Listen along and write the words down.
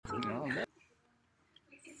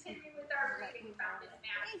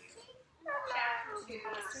chapter 2,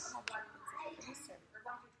 verses 1 through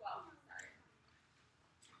 12. Sorry.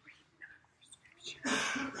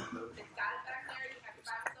 It's got it back there. You have your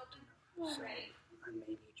Bibles open. Ready?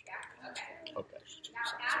 Yeah. Okay. Now,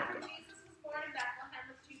 after Jesus was born in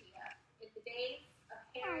Bethlehem of Judea, in the days of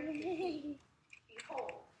Herod the king,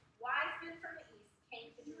 behold, wise men from the east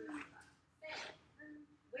came to Jerusalem, saying,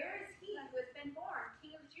 "Where is he who has been born,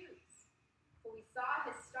 King of the Jews? For we saw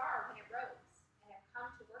his star when it rose, and have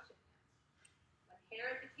come to worship him." When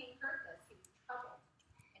Herod the king heard this, he was troubled,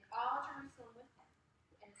 and all Jerusalem with him.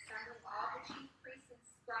 And assembling all the chief priests and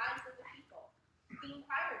scribes of the people, he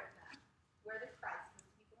inquired of them where the Christ was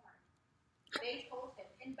to be born. They told him,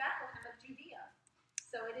 "In Bethlehem of Judea.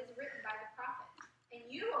 So it is written by the prophet, "And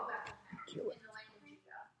you, O Bethlehem, in the land of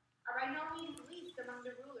Judah, are by no means least among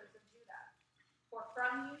the rulers of Judah. For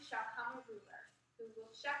from you shall come a ruler, who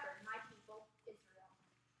will shepherd my people Israel."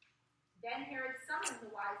 Then Herod summoned the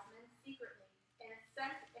wise men secretly, and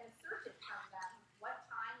ascertained from them what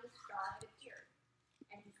time the star had appeared.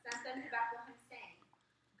 And he sent them to Bethlehem, saying,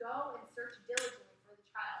 "Go and search diligently for the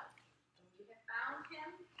child. And when you have found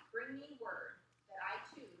him, bring me word, that I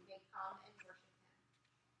too may come and worship him."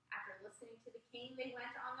 After listening to the king, they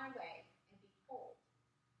went on their way, and behold,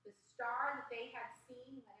 the star that they had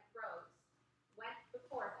seen when it rose went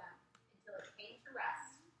before them until it came to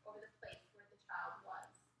rest over the place where the child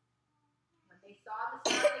was. When they saw the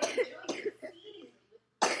star, they rejoiced exceedingly with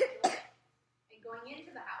great joy. And going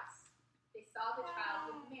into the house, they saw the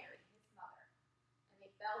child with Mary, his mother, and they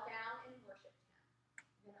fell down and worshipped him.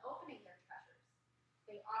 Then opening their treasures,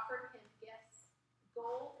 they offered him gifts,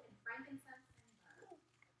 gold and frankincense and myrrh.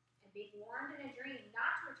 And being warned in a dream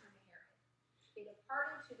not to return to Herod, they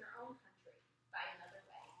departed to their own country by another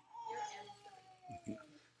way. Here ends the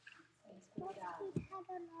reading. Thanks be to God. We have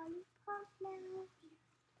a lollipop now.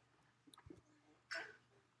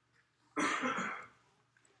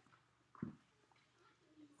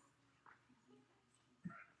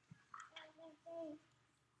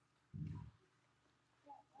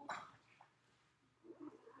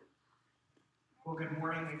 Well, good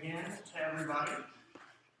morning again to everybody.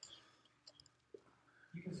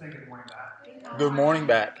 You can say good morning back. Good morning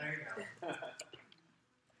back. There you go.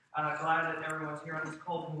 Glad that everyone's here on this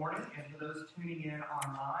cold morning, and for those tuning in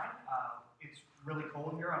online, it's really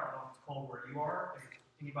cold here. I don't know if it's cold where you are. If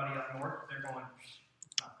anybody up north, they're going,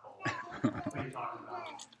 "It's not cold. What are you talking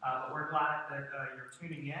about?" But we're glad that you're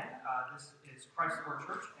tuning in. This is Christ the Word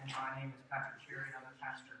Church, and my name is Patrick Cherry, and I'm the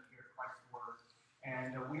pastor here at Christ the Word.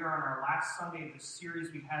 And we are on our last Sunday of the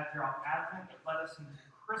series we've had throughout Advent that led us into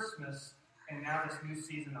Christmas, and now this new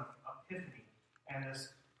season of Epiphany. And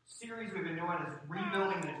this series we've been doing is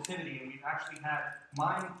rebuilding the nativity, and we've actually had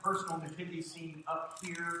my personal nativity scene up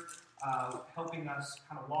here, helping us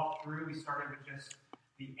kind of walk through. We started with just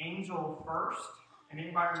the angel first. And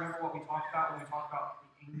anybody remember what we talked about when we talked about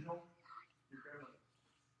the angel? Your grandmother.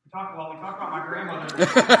 We talked about my grandmother. You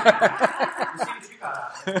see what you got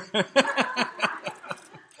out there.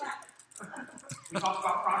 We talked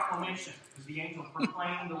about proclamation, because the angel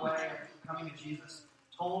proclaimed the way of coming to Jesus,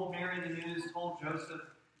 told Mary the news, told Joseph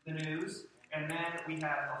the news, and then we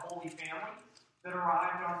had the Holy Family that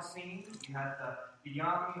arrived on the scene. We had the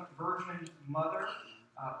young virgin mother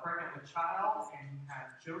pregnant with child, and you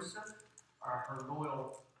had Joseph, her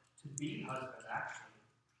loyal to-be husband, actually.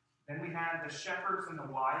 Then we had the shepherds and the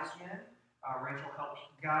wise men. Rachel helped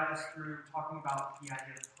guide us through talking about the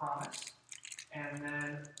idea of promise. And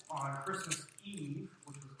then on Christmas Eve,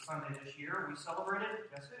 which was a Sunday this year, we celebrated,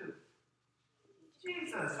 guess who?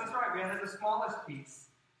 Jesus. That's right. We added the smallest piece.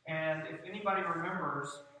 And if anybody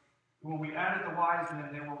remembers, when we added the wise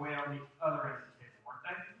men, they were way on the other end of the table, weren't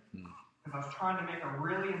they? Because I was trying to make a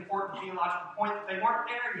really important theological point that they weren't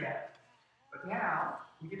there yet. But now,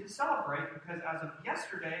 we get to celebrate because as of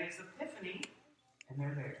yesterday is Epiphany, and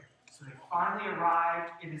they're there. So they finally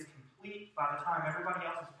arrived. It is complete. By the time everybody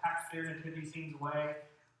else has packed their nativity scenes away,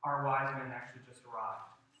 our wise men actually just arrived.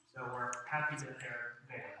 So we're happy that they're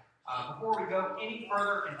there. Before we go any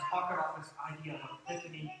further and talk about this idea of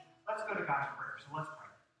Epiphany, let's go to God in prayer. So let's pray.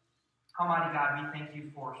 Almighty God, we thank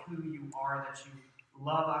you for who you are, that you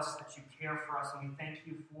love us, that you care for us, and we thank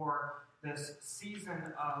you for this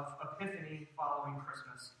season of Epiphany following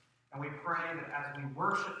Christmas. And we pray that as we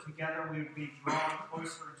worship together, we would be drawn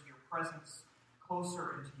closer into your presence,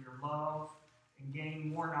 closer into your love, and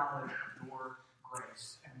gain more knowledge of your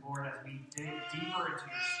grace. And Lord, as we dig deeper into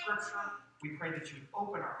your scripture, we pray that you would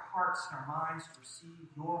open our hearts and our minds to receive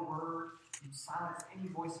your word. You'd silence any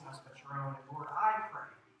voice in us but your own. And Lord, I pray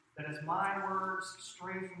that as my words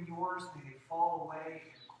stray from yours, may they fall away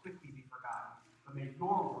and quickly be forgotten. But may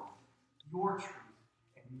your word, your truth,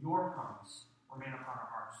 your promise remain upon our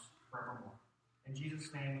hearts forevermore. In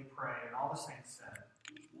Jesus' name we pray, and all the saints said,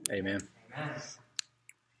 Amen. Amen.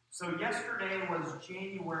 So yesterday was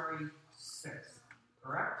January 6th,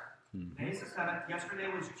 correct? Today's the 7th. Yesterday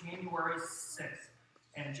was January 6th.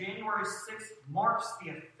 And January 6th marks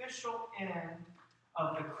the official end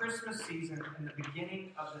of the Christmas season and the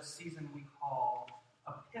beginning of the season we call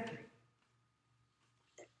Epiphany.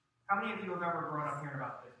 How many of you have ever grown up hearing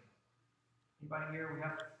about Epiphany? Anybody here? We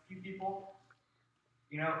have a few people.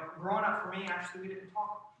 You know, growing up for me, actually, we didn't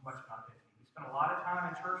talk much about Epiphany. We spent a lot of time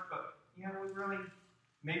in church, but, you know, we really,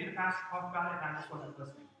 maybe the pastor talked about it and I just wasn't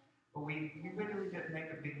listening. But we really didn't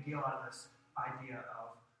make a big deal out of this idea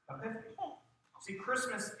of Epiphany. See,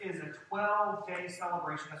 Christmas is a 12-day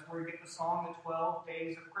celebration. That's where we get the song, The 12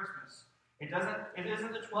 Days of Christmas. It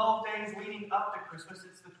isn't the 12 days leading up to Christmas.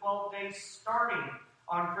 It's the 12 days starting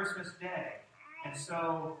on Christmas Day. And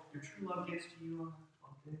so, your true love gets to you on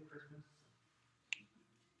the 12th day of Christmas.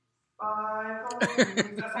 By the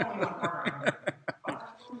rings. That's only one part, right?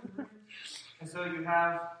 And so you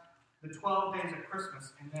have the 12 days of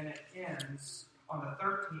Christmas, and then it ends on the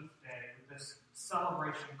 13th day with this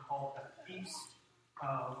celebration called the Feast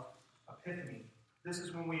of Epiphany. This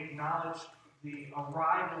is when we acknowledge the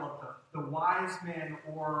arrival of the wise men,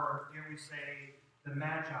 or dare we say, the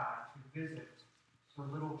Magi, to visit the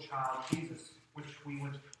little child Jesus, which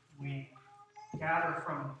we gather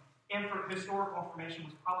from historical information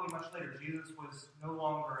was probably much later. Jesus was no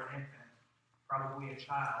longer an infant, probably a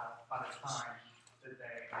child by the time that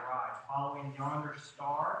they arrived. Following yonder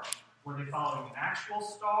star, were they following an actual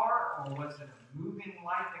star, or was it a moving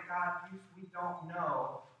light that God used? We don't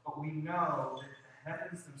know, but we know that the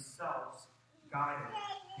heavens themselves guided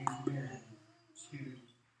these men to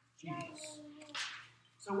Jesus.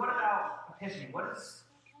 So what about Epiphany? What does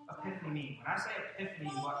Epiphany mean? When I say Epiphany,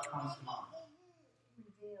 what comes to mind?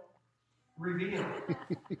 Reveal.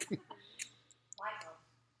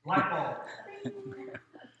 Light bulb.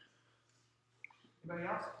 Anybody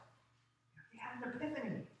else? We had an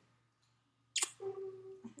epiphany.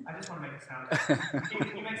 I just want to make a sound effect.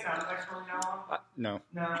 Can you make sound effects from now on? No.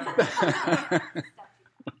 No.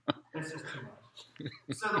 This is too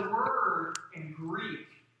much. So the word in Greek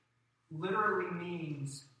literally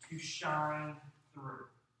means to shine through.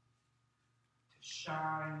 To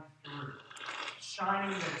shine through.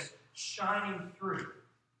 Shining is shining through.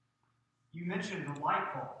 You mentioned the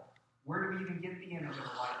light bulb. Where do we even get the image of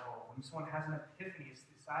a light bulb? When someone has an epiphany, it's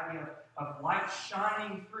this idea of light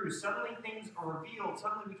shining through. Suddenly things are revealed.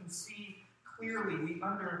 Suddenly we can see clearly. We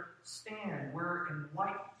understand. We're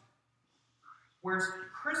enlightened. Whereas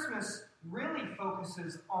Christmas really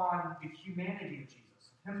focuses on the humanity of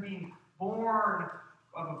Jesus. Him being born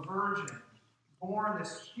of a virgin. Born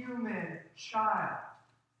this human child.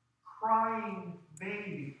 Crying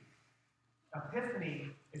baby.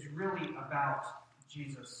 Epiphany is really about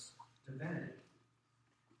Jesus' divinity.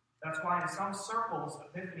 That's why in some circles,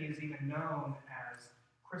 Epiphany is even known as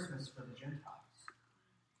Christmas for the Gentiles.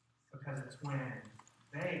 Because it's when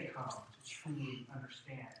they come to truly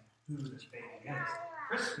understand who this baby is.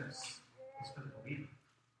 Christmas is for the believer.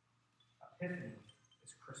 Epiphany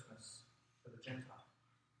is Christmas for the Gentiles.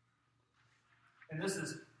 And this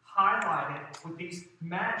is highlighted with these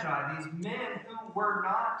magi, these men who were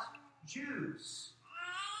not Jews.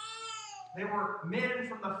 They were men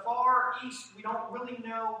from the far east. We don't really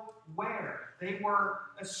know where. They were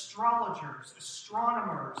astrologers,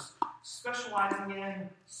 astronomers, specializing in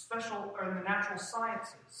the natural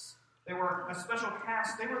sciences. They were a special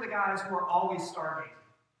caste. They were the guys who were always stargazing,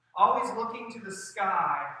 always looking to the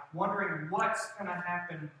sky, wondering what's going to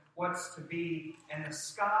happen, what's to be. And the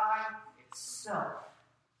sky itself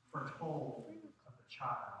foretold of the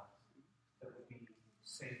child that would be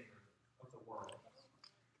Savior of the world.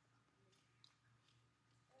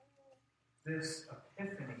 This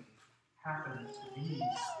epiphany happened to these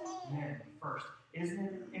men first. Isn't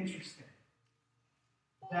it interesting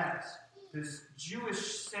that this Jewish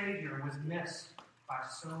Savior was missed by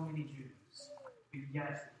so many Jews, but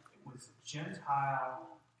yet it was Gentile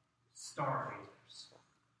stargazers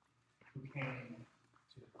who came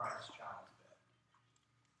to the Christ child's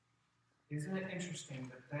bed? Isn't it interesting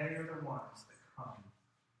that they are the ones that come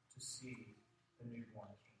to see the newborn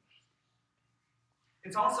King?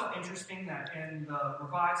 It's also interesting that in the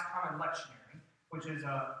Revised Common Lectionary, which is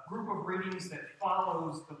a group of readings that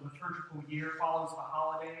follows the liturgical year, follows the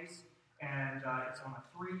holidays, and it's on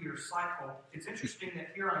a 3-year cycle, it's interesting that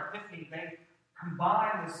here on Epiphany, they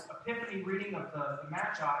combine this Epiphany reading of the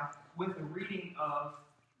Magi with the reading of,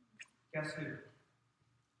 guess who?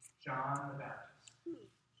 John the Baptist.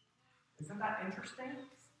 Isn't that interesting?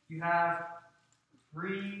 You have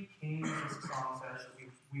 3 kings, as the song says, that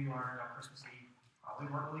we learned on Christmas Eve. Probably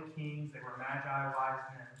weren't really kings, they were magi, wise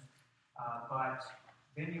men. But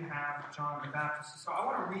then you have John the Baptist. So I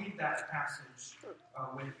want to read that passage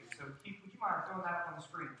with you. So Keith, would you mind throwing that up on the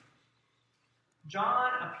screen?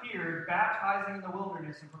 John appeared baptizing in the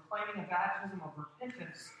wilderness and proclaiming a baptism of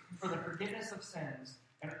repentance for the forgiveness of sins,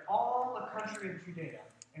 and all the country of Judea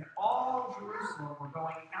and all Jerusalem were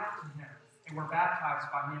going out to him and were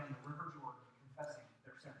baptized by him in the river Jordan, confessing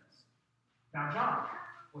their sins. Now John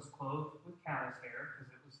was clothed with camel's hair,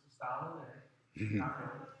 because it was the style of the day, not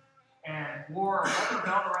really, and wore a leather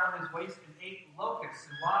belt around his waist and ate locusts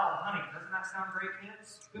and wild honey. Doesn't that sound great,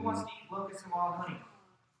 kids? Who wants to eat locusts and wild honey?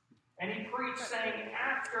 And he preached, saying,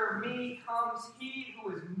 "After me comes he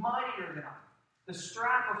who is mightier than I, the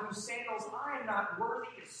strap of whose sandals I am not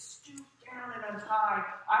worthy to stoop down and untie.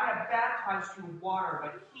 I have baptized you with water,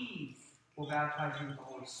 but he will baptize you with the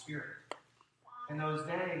Holy Spirit." In those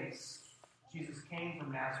days, Jesus came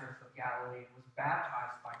from Nazareth of Galilee and was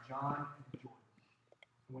baptized by John in the Jordan.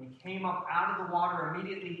 And when he came up out of the water,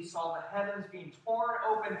 immediately he saw the heavens being torn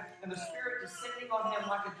open and the Spirit descending on him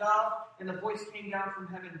like a dove, and the voice came down from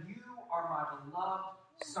heaven, "You are my beloved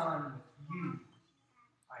Son, with you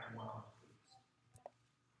I am well pleased."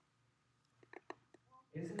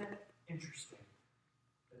 Isn't it interesting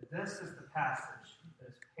that this is the passage that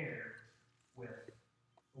is paired with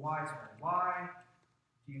the wise men? Why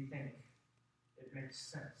do you think it makes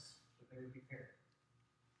sense that they would be paired?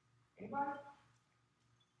 Anybody?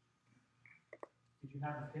 Did you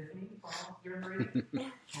have an epiphany during the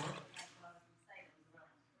reading? Sure.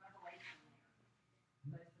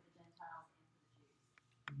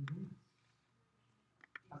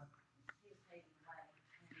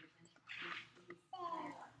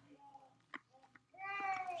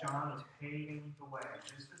 John is paving the way,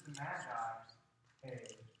 just as the Magi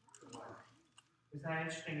paved the way. Isn't that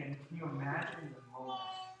interesting? And can you imagine the moment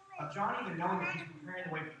of John even knowing that he's preparing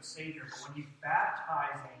the way for the Savior, but when he's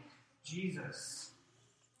baptizing Jesus,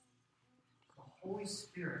 the Holy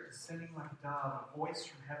Spirit descending like a dove, a voice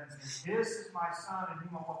from heaven saying, "This is my Son in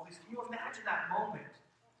whom I'm well pleased." Can you imagine that moment?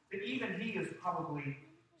 That even he is probably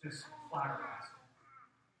just flabbergasted.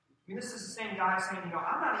 I mean, this is the same guy saying,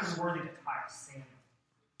 "I'm not even worthy to tie a sandal.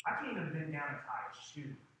 I can't even bend down and tie a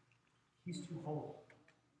shoe. He's too holy."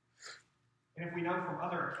 And if we know from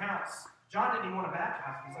other accounts, John didn't even want to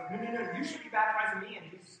baptize him. He's like, no, you should be baptizing me. And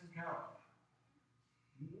Jesus says, "No.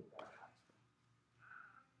 You will baptize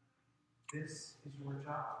me. This is your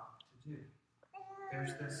job to do."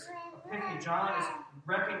 There's this epiphany. John is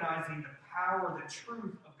recognizing the power, the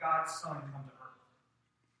truth of God's Son come to earth.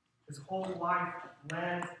 His whole life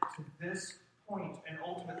led to this point and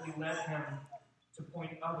ultimately led him to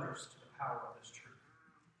point others to the power of this truth.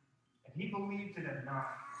 And he believed it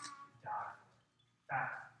enough to die. In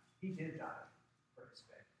fact, he did die for his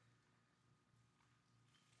faith.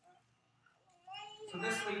 So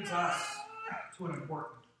this leads us to an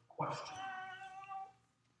important question.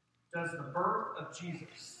 Does the birth of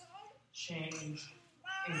Jesus change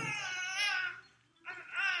anything?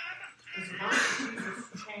 Does the birth of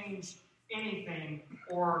Jesus change anything,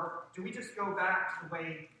 or do we just go back to the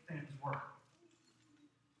way things were?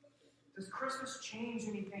 Does Christmas change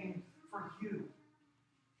anything for you?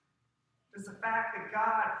 Does the fact that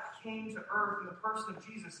God came to earth in the person of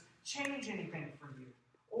Jesus change anything for you?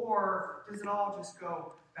 Or does it all just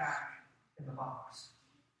go back in the box?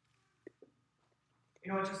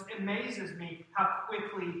 It just amazes me how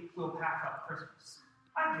quickly we'll pack up Christmas.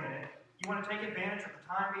 I get it. You want to take advantage of the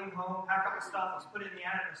time being home, pack up the stuff, let's put it in the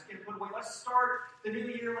attic, let's get it put away. Let's start the new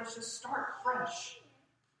year, let's just start fresh.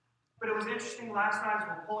 But it was interesting last night as we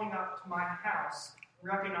were pulling up to my house,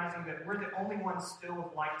 recognizing that we're the only ones still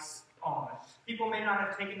with lights on. People may not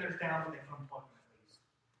have taken theirs down, but they've unplugged them at least.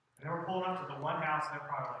 And they were pulling up to the one house, and they're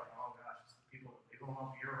probably like, "Oh gosh, it's the people that leave them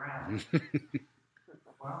home year-round."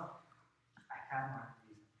 Well, I had my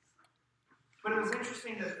reasons. But it was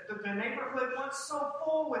interesting that the neighborhood, once so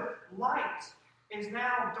full with light, is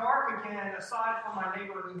now dark again, aside from my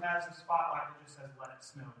neighbor who has a spotlight that just says, "Let it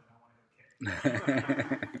snow," and I want to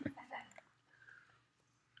go kick.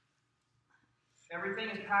 Everything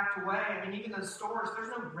is packed away. Even the stores, there's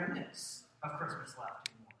no remnants of Christmas left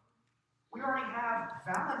anymore. We already have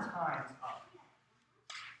Valentine's up.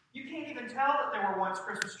 You can't even tell that there were once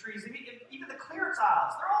Christmas trees. Even the clearance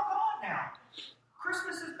aisles, they're all gone now.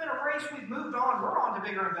 Christmas has been erased. We've moved on. We're on to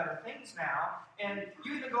bigger and better things now. And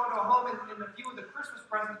you even go into a home and a few of the Christmas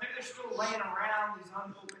presents, maybe they're still laying around, these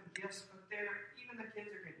unopened gifts, but even the kids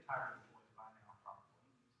are getting tired of the toys by now, probably.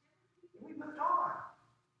 And we've moved on.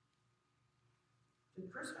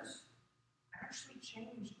 Did Christmas actually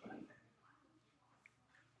change anything?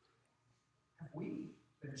 we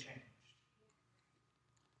been changed?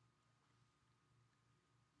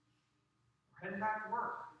 We're heading back to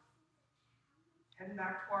work. Heading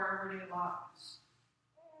back to our everyday lives.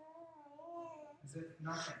 As if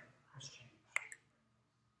nothing has changed.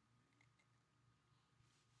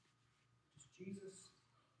 Does Jesus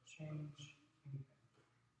change anything?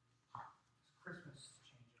 Does Christmas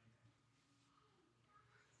change anything?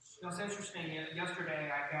 You know, it's interesting.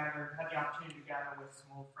 Yesterday I had the opportunity to gather with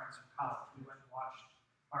some old friends from college. We went and watched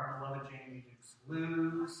our beloved Jamie Dukes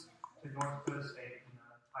lose to North Dakota State in the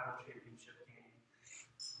title championship game.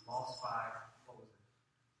 Lost by,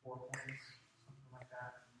 4 points, something like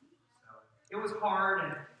that. So it was hard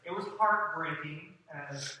and it was heartbreaking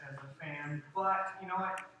as a fan. But you know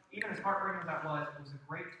what? Even as heartbreaking as that was, it was a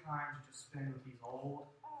great time to just spend with these old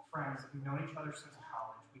friends that we've known each other since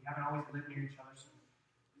college. We haven't always lived near each other, so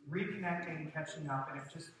reconnecting and catching up, and it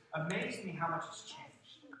just amazed me how much has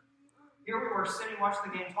changed. Here we were sitting watching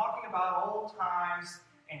the game, talking about old times,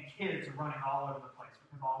 and kids are running all over the place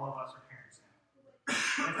because all of us are parents now.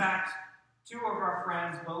 In fact, 2 of our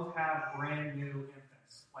friends both have brand new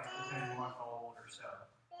infants, like within a month old or so.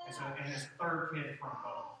 And this 3rd kid from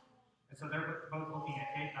both. And so they're both looking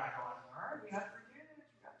at Kate and I going, all right, we have 3 kids, you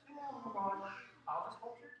got 2 of them going, I'll just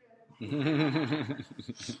hold your kid.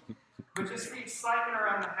 But just the excitement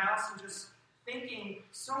around the house and just thinking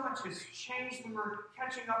so much has changed. We were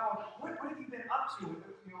catching up on what have you been up to?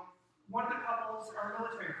 You know, one of the couples are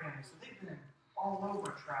military families, so they've been all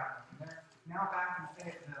over traveling. And they're now back in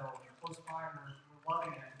Fayetteville and close by, and we're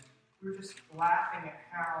loving it. And we were just laughing at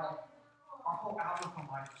how our whole outlook on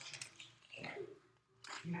life has changed.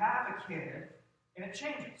 You have a kid, and it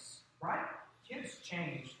changes, right? Kids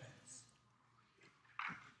change things.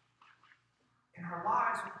 And our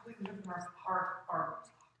lives are completely different. Our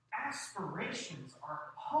aspirations, our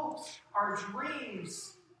hopes, our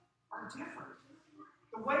dreams are different.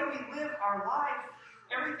 The way we live our life,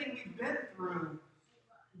 everything we've been through,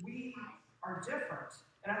 we are different.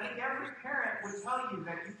 And I think every parent would tell you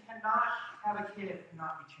that you cannot have a kid and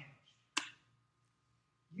not be changed.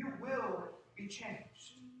 You will be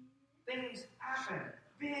changed. Things happen.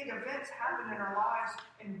 Big events happen in our lives,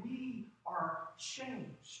 and we are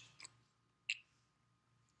changed.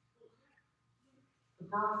 The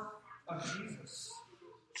birth of Jesus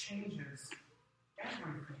changes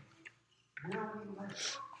everything. Will we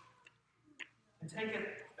live? And take it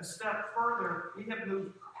a step further, we have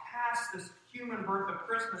moved past this human birth of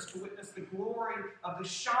Christmas to witness the glory of the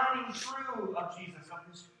shining through of Jesus,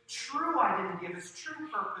 of his true identity, of his true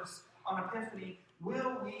purpose on Epiphany.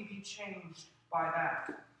 Will we be changed by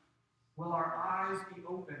that? Will our eyes be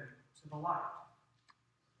open to the light?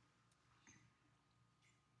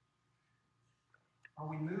 Are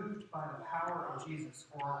we moved by the power of Jesus,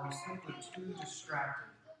 or are we simply too distracted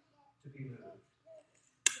to be moved?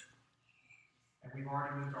 And we've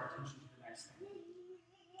already moved our attention to the next thing.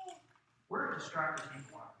 We're distracted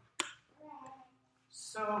people, aren't we?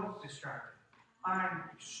 So distracted. I'm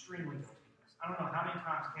extremely guilty of this. I don't know how many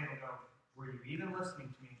times Kate will go, were you even listening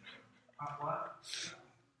to me? What?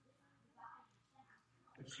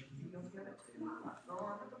 But she can be guilty of it too. I'm not throwing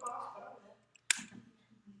her under the bus, but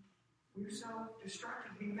we're so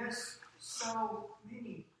distracted. We miss so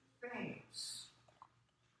many things.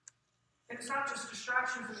 And it's not just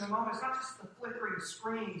distractions in the moment. It's not just the flickering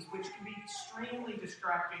screens, which can be extremely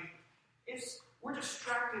distracting. We're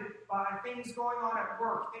distracted by things going on at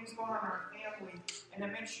work, things going on in our family, and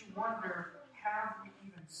it makes you wonder, have we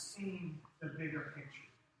even seen the bigger picture?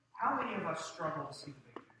 How many of us struggle to see the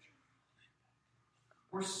big picture?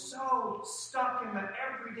 We're so stuck in the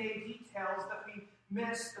everyday details that we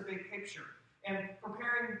miss the big picture. And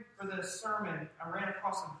preparing for this sermon, I ran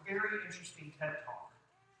across a very interesting TED Talk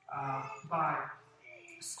by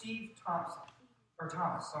Steve Thomas.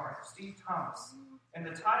 And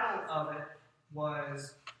the title of it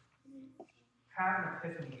was Have an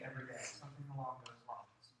Epiphany Every Day, something along those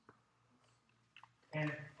lines. And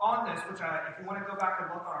on this, if you want to go back and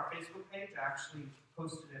look on our Facebook page, I actually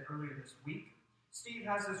posted it earlier this week. Steve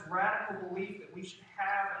has this radical belief that we should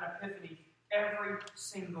have an epiphany every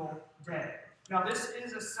single day. Now, this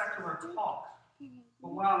is a secular talk,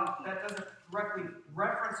 but while that doesn't directly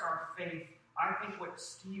reference our faith, I think what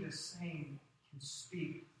Steve is saying can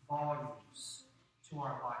speak volumes to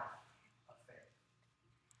our life of faith.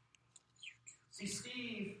 See,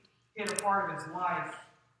 Steve hit a part of his life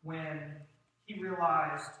when he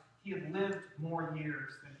realized he had lived more years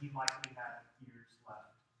than he likely had years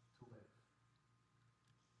left to live.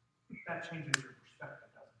 That changes your perspective,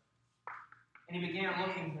 doesn't it? And he began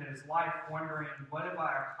looking at his life, wondering, what have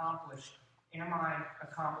I accomplished? Am I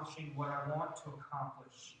accomplishing what I want to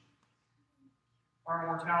accomplish? Our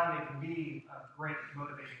mortality can be a great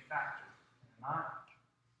motivating factor, not.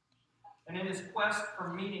 And in his quest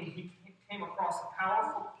for meaning, he came across a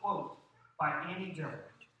powerful quote by Annie Dillon.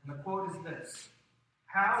 And the quote is this: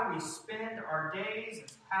 "How we spend our days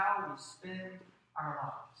is how we spend our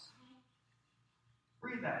lives."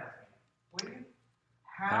 Read that with me, will you?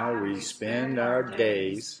 How we spend our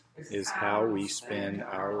days is how we spend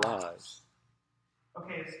our lives.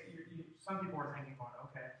 Okay, some people are thinking,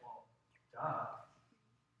 okay, well, duh.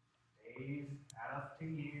 Days add up to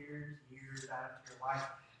years, years add up to your life.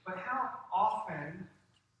 But how often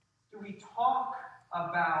do we talk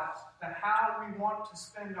about how we want to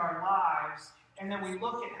spend our lives, and then we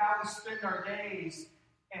look at how we spend our days,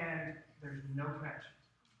 and there's no connection?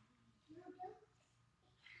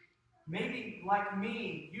 Maybe, like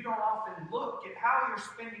me, you don't often look at how you're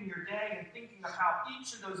spending your day and thinking of how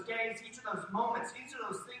each of those days, each of those moments, each of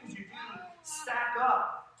those things you do stack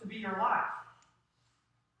up to be your life.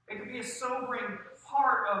 It can be a sobering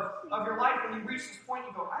part of your life when you reach this point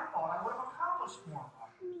you go, I thought I would have accomplished more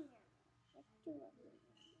in life.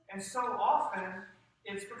 And so often,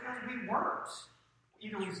 it's because we weren't.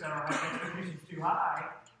 Either we set our expectations too high,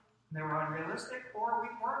 and they were unrealistic, or we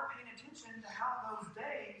weren't paying attention to how those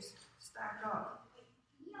days stack up.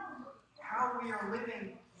 How we are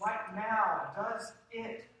living right now, does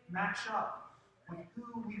it match up with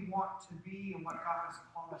who we want to be and what God has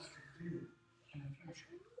called us to do in the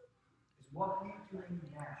future? Is what we're doing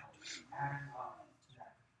now adding up to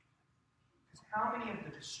that? Because how many of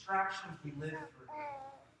the distractions we live through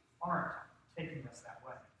aren't taking us that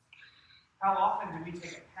way? How often do we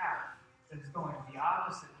take a path that is going the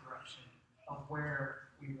opposite direction of where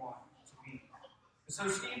we want to be? And so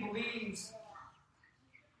Steve believes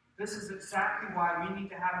this is exactly why we need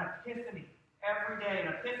to have an epiphany every day.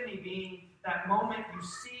 An epiphany being that moment you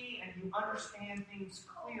see and you understand things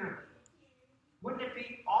clearly. Wouldn't it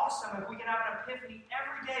be awesome if we could have an epiphany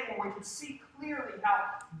every day where we could see clearly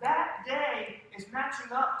how that day is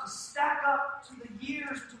matching up to stack up to the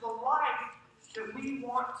years, to the life that we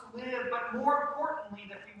want to live, but more importantly,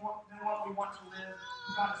 than what we want to live,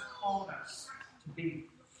 God has called us to be.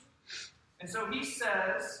 And so he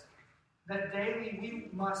says that daily we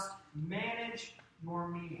must manage your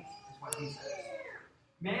meaning, is what he says.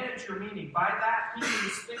 Manage your meaning. By that, he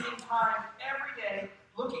means spending time every day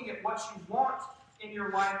looking at what you want in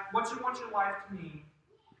your life, what you want your life to mean,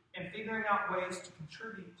 and figuring out ways to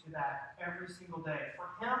contribute to that every single day.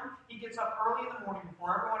 For him, he gets up early in the morning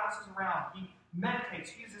before everyone else is around. He meditates,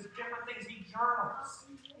 he uses different things, he journals.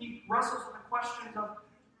 He wrestles with the questions of,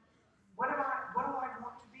 what do I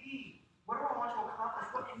want to be? What do I want to accomplish?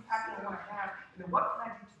 What impact do I want to have? And then what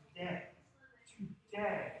can I do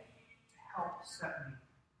today to help set me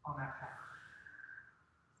on that path?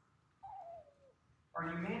 Are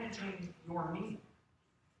you managing your meaning?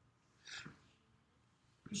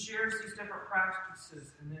 He shares these different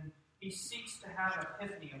practices, and then he seeks to have an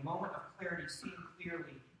epiphany, a moment of clarity, seeing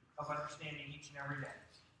clearly, of understanding each and every day.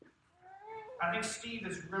 I think Steve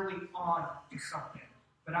is really on to something,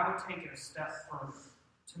 but I would take it a step further.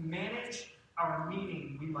 To manage our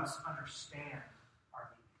meaning, we must understand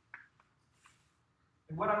our meaning.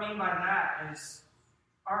 And what I mean by that is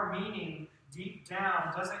our meaning deep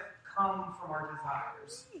down doesn't come from our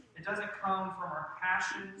desires. It doesn't come from our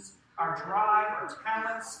passions, our drive, our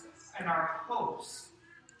talents, and our hopes.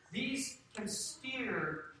 These can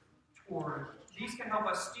help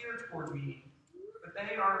us steer toward meaning, but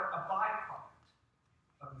they are a byproduct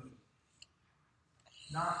of meaning,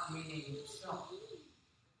 not meaning itself.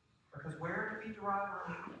 Because where do we derive our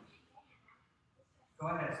meaning? Go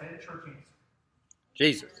ahead, say the church answer.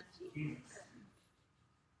 Jesus.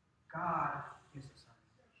 God gives us our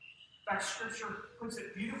meaning. In fact, Scripture puts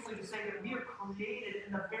it beautifully to say that we are created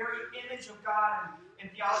in the very image of God. In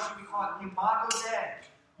theology, we call it the imago Dei.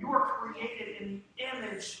 You are created in the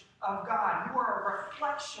image of God. You are a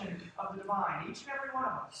reflection of the divine. Each and every one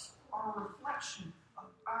of us are a reflection of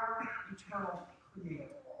our eternal Creator.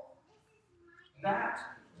 That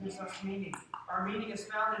gives us meaning. Our meaning is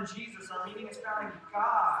found in Jesus. Our meaning is found in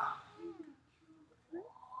God.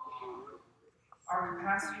 Our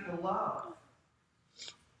capacity to love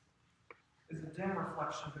is a dim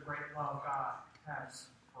reflection of the great love God has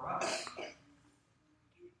for us.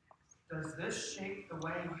 Does this shape the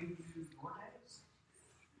way you view your days?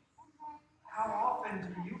 How often do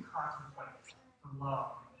you contemplate the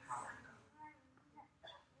love and power of God?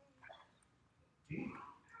 Do you?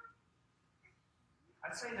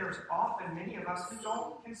 I'd say there's often many of us who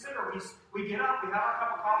don't consider. We get up, we have our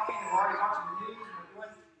cup of coffee, and we're already watching the news, and we're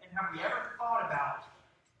doing, and have we ever thought about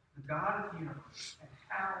the God of the universe and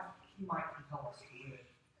how He might compel us to live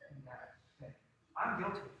in that day? I'm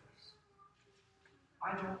guilty of this.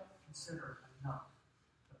 I don't consider enough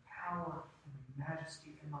the power and the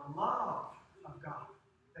majesty and the love of God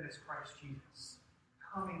that is Christ Jesus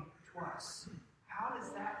coming to us. How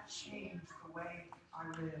does that change the way I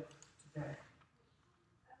live today?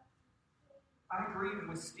 I agree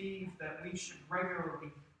with Steve that we should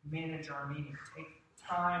regularly manage our meeting, take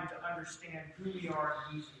time to understand who we are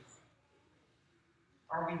and whose we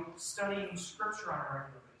are. Are we studying Scripture on a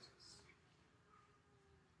regular basis?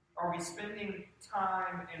 Are we spending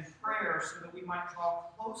time in prayer so that we might draw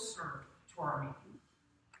closer to our meeting?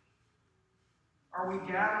 Are we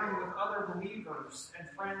gathering with other believers and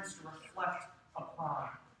friends to reflect upon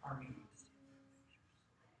our meetings?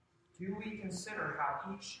 Do we consider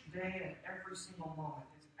how each day and every single moment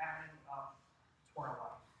is adding up to our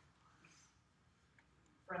life?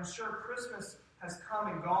 Friends, sure, Christmas has come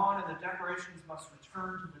and gone, and the decorations must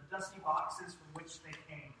return to the dusty boxes from which they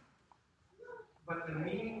came. But the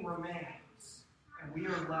meaning remains, and we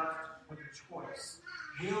are left with a choice.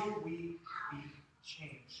 Will we be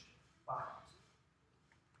changed by it?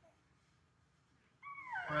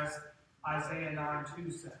 Or as Isaiah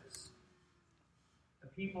 9:2 says, the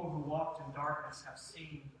people who walked in darkness have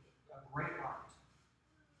seen a great light.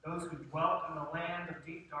 Those who dwelt in the land of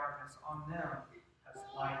deep darkness, on them has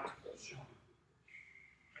light shone.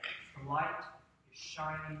 The light is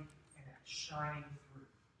shining, and it's shining through.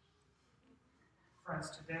 Friends,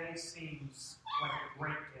 today seems like a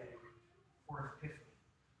great day for Epiphany.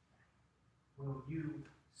 Will you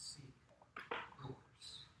seek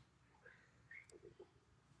yours?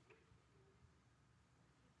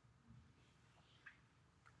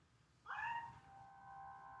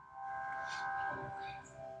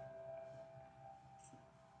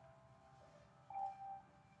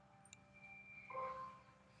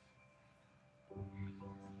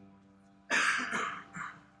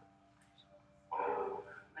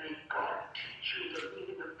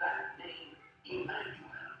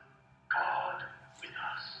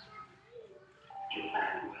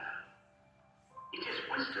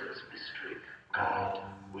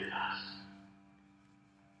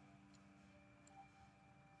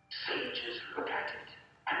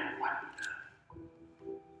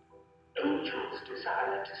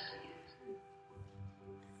 Desire to see it.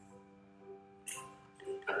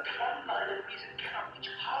 The plumb line of reason cannot reach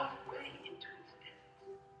halfway into its depth.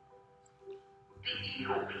 The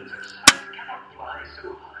eagle wings of science cannot fly so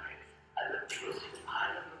high, and the piercing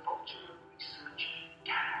eye of the vulture of research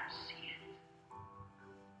cannot see it.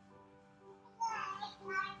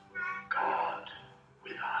 God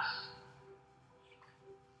with us.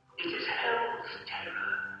 It is hell's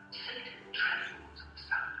terror. Satan trembles at the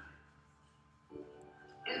sound of it.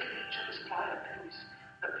 His legions fly apace.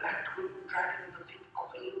 The black-winged dragon of the pit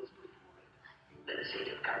quails before it. Then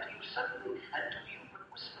Satan comes to you suddenly, and to you but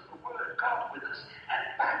whisper the word, God with us, and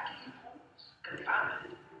back he falls,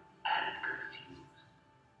 confounded and confused.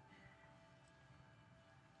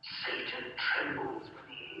 Satan trembles when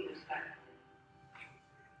he hears that name.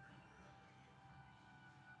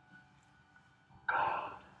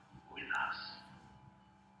 God with us.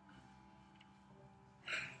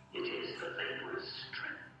 It is the laborer's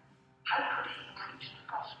strength. How could he preach the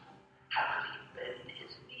gospel? How could he bend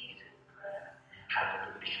his knees in prayer? How could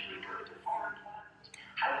the missionary go to foreign lands?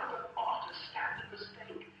 How could the martyr stand at the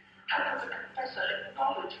stake? How could the confessor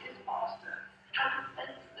acknowledge his master? How could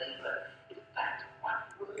men labor if that one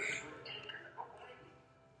word were taken away?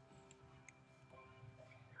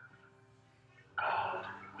 God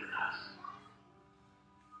with us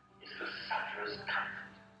is the sufferer's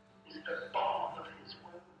comfort, is the balm of his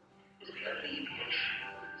word, is the alleviation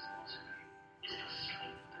of his misery, is the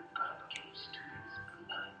strength that God gives to his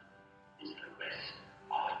beloved, is the rest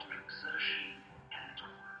after exertion and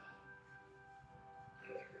toil.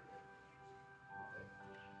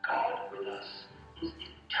 God with us is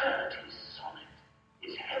eternity's sonnet,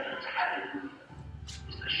 is heaven's hallelujah.